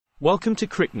Welcome to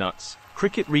CricNuts,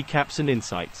 cricket recaps and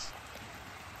insights.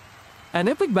 An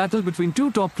epic battle between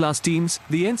two top-class teams,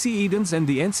 the NC Edens and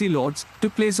the NC Lords,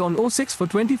 took place on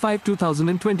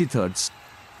 06/25/2023.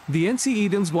 The NC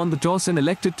Edens won the toss and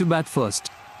elected to bat first.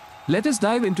 Let us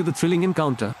dive into the thrilling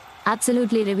encounter.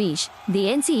 Absolutely, Ravish. The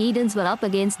NC Edens were up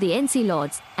against the NC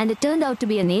Lords, and it turned out to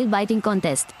be a nail-biting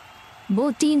contest.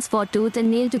 Both teams fought tooth and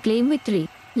nail to claim victory.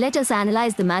 Let us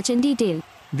analyze the match in detail.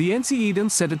 The NC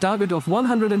Edens set a target of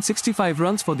 165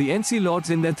 runs for the NC Lords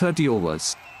in their 30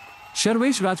 overs.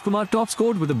 Sarvesh Rajkumar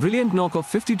top-scored with a brilliant knock of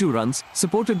 52 runs,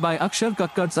 supported by Akshar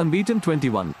Kakkad's unbeaten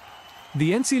 21.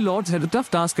 The NC Lords had a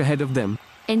tough task ahead of them.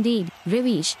 Indeed,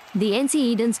 Ravish, the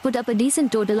NC Edens put up a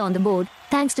decent total on the board,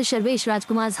 thanks to Sarvesh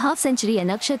Rajkumar's half-century and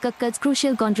Akshar Kakkad's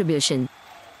crucial contribution.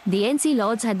 The NC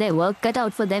Lords had their work cut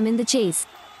out for them in the chase.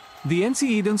 The NC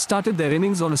Edens started their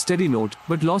innings on a steady note,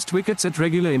 but lost wickets at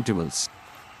regular intervals.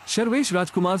 Sarvesh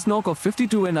Rajkumar's knock of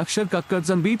 52 and Akshar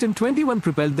Kakkad's unbeaten 21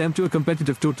 propelled them to a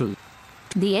competitive total.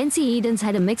 The NC Edens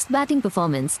had a mixed batting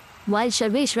performance. While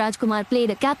Sarvesh Rajkumar played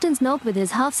a captain's knock with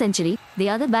his half-century, the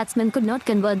other batsmen could not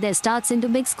convert their starts into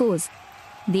big scores.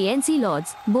 The NC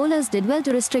Lords bowlers did well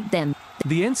to restrict them.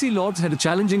 The NC Lords had a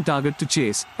challenging target to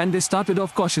chase, and they started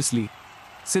off cautiously.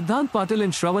 Siddhant Patil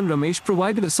and Shravan Ramesh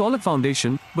provided a solid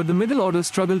foundation, but the middle order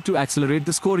struggled to accelerate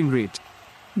the scoring rate.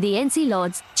 The NC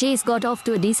Lords' chase got off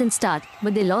to a decent start,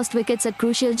 but they lost wickets at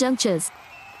crucial junctures.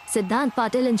 Siddhant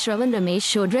Patil and Shravan Ramesh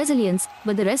showed resilience,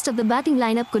 but the rest of the batting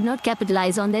lineup could not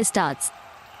capitalize on their starts.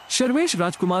 Sarvesh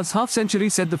Rajkumar's half-century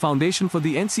set the foundation for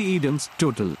the NC Edens'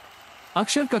 total.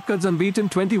 Akshar Kakkad's unbeaten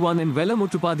 21 and Vela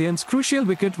Muthopadhyay's crucial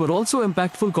wicket were also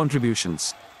impactful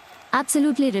contributions.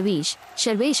 Absolutely, Ravish.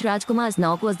 Sarvesh Rajkumar's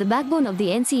knock was the backbone of the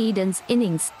NC Edens'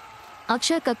 innings.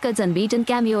 Akshar Kakkad's unbeaten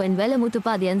cameo and Vela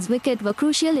Muthopadhyay's wicket were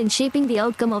crucial in shaping the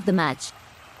outcome of the match.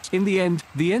 In the end,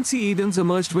 the NC Edens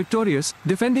emerged victorious,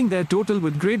 defending their total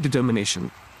with great determination.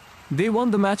 They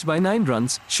won the match by 9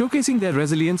 runs, showcasing their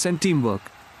resilience and teamwork.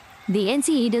 The NC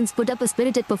Edens put up a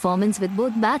spirited performance with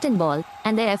both bat and ball,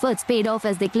 and their efforts paid off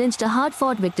as they clinched a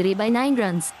hard-fought victory by 9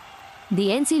 runs.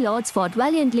 The NC Lords fought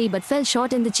valiantly but fell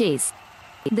short in the chase.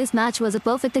 This match was a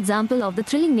perfect example of the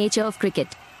thrilling nature of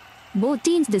cricket. Both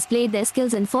teams displayed their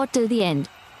skills and fought till the end.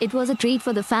 It was a treat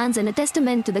for the fans and a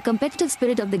testament to the competitive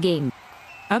spirit of the game.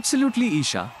 Absolutely,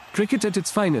 Isha. Cricket at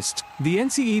its finest. The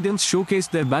NC Edens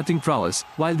showcased their batting prowess,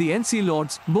 while the NC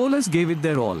Lords bowlers gave it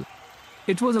their all.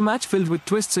 It was a match filled with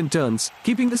twists and turns,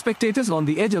 keeping the spectators on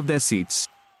the edge of their seats.